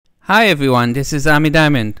Hi everyone, this is Ami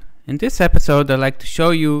Diamond. In this episode I'd like to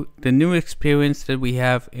show you the new experience that we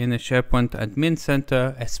have in the SharePoint Admin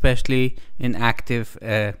Center, especially in active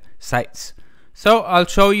sites. So I'll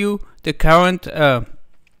show you the current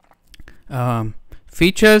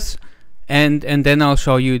features and then I'll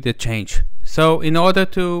show you the change. So in order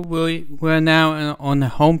to, we're now on the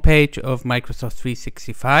home page of Microsoft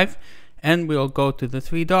 365 and we'll go to the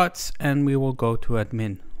three dots and we will go to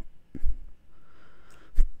admin.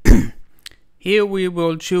 Here we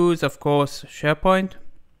will choose, of course, SharePoint.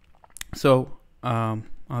 So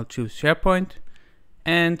I'll choose SharePoint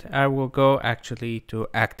and I will go actually to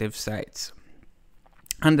active sites.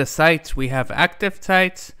 Under sites we have active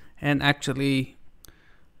sites, and actually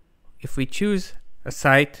if we choose a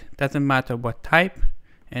site, doesn't matter what type,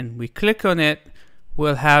 and we click on it,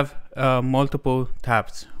 we'll have multiple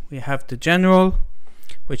tabs. We have the general,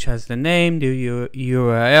 which has the name, the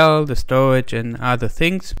URL, the storage and other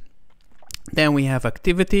things. Then we have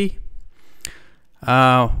activity,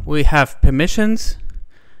 we have permissions,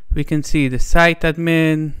 we can see the site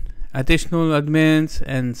admin, additional admins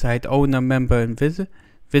and site owner, member and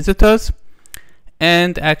visitors.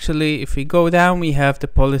 And actually if we go down we have the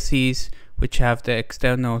policies, which have the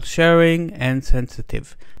external sharing and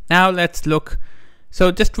sensitive. Now let's look.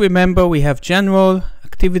 So just remember we have general,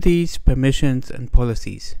 activities, permissions and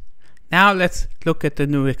policies. Now let's look at the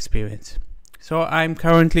new experience. So I'm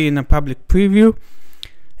currently in a public preview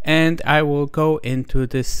and I will go into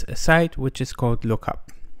this site which is called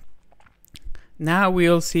Lookup. Now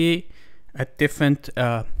we'll see a different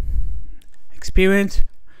experience.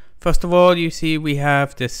 First of all, you see we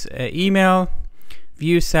have this email,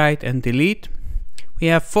 view site and delete. We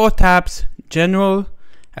have four tabs: general,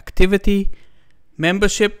 activity,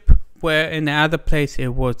 membership, where in the other place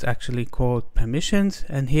it was actually called permissions,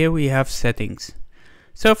 and here we have settings.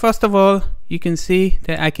 So first of all, you can see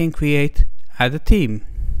that I can add a team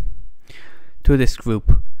to this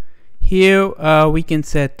group. Here we can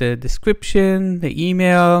set the description, the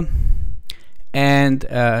email, and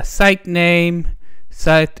site name,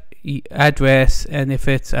 site address, and if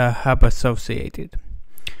it's a hub associated.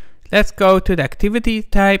 Let's go to the activity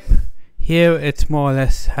type. Here it's more or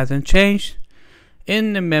less hasn't changed.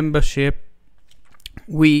 In the membership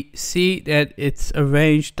we see that it's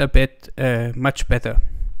arranged a bit much better,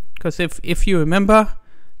 because if you remember,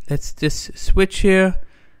 let's just switch here.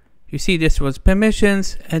 You see this was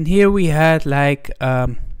permissions, and here we had like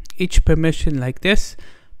each permission like this,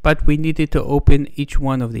 but we needed to open each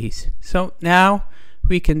one of these. So now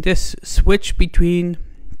we can just switch between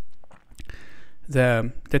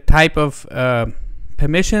the type of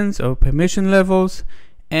permissions or permission levels,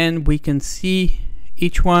 and we can see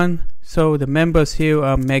each one. So the members here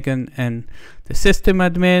are Megan and the system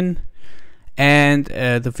admin, and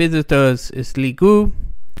the visitors is Ligu,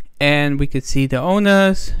 and we can see the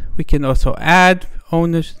owners. We can also add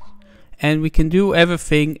owners, and we can do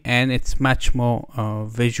everything, and it's much more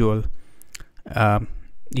visual,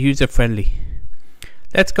 user friendly.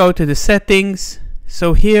 Let's go to the settings.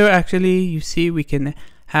 So here actually you see we can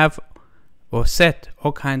have or set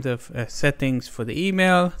all kinds of settings for the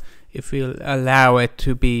email. If we allow it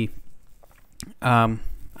to be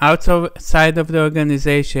outside of the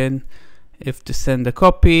organization, if to send a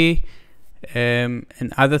copy, and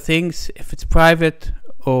other things. If it's private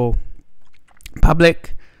or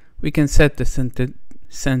public, we can set the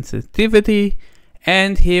sensitivity,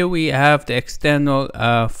 and here we have the external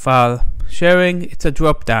file sharing. It's a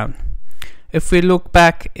drop down. If we look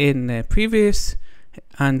back in the previous,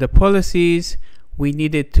 under policies, we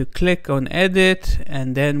needed to click on edit,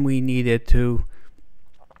 and then we needed to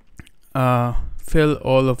fill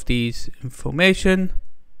all of these information.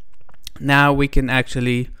 Now we can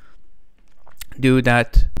actually do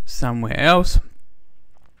that somewhere else.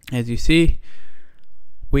 As you see,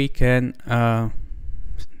 we can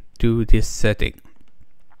do this setting.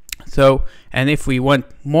 So, and if we want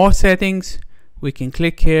more settings, we can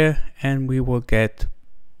click here and we will get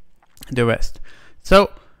the rest.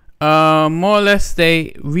 So more or less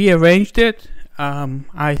they rearranged it.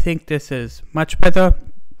 I think this is much better,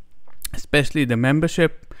 especially the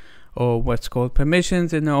membership, or what's called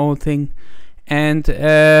permissions in the whole thing. And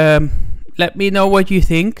let me know what you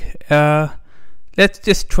think. Let's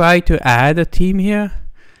just try to add a team here.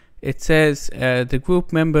 It says the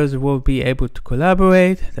group members will be able to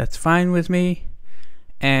collaborate. That's fine with me.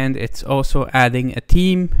 And it's also adding a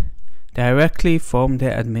team directly from the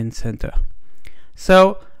admin center.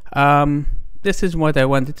 So this is what I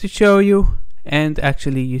wanted to show you, and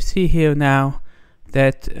actually you see here now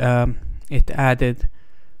that it added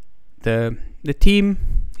the team.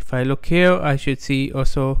 If I look here, I should see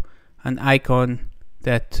also an icon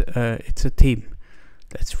that it's a team.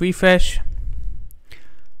 Let's refresh,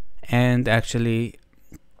 and actually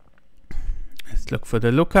let's look for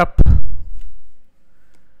the lookup.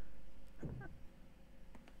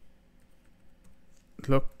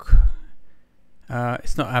 Look,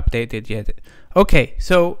 it's not updated yet. Okay,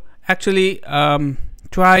 so actually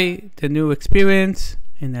try the new experience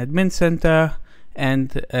in Admin Center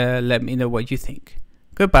and let me know what you think.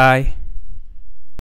 Goodbye.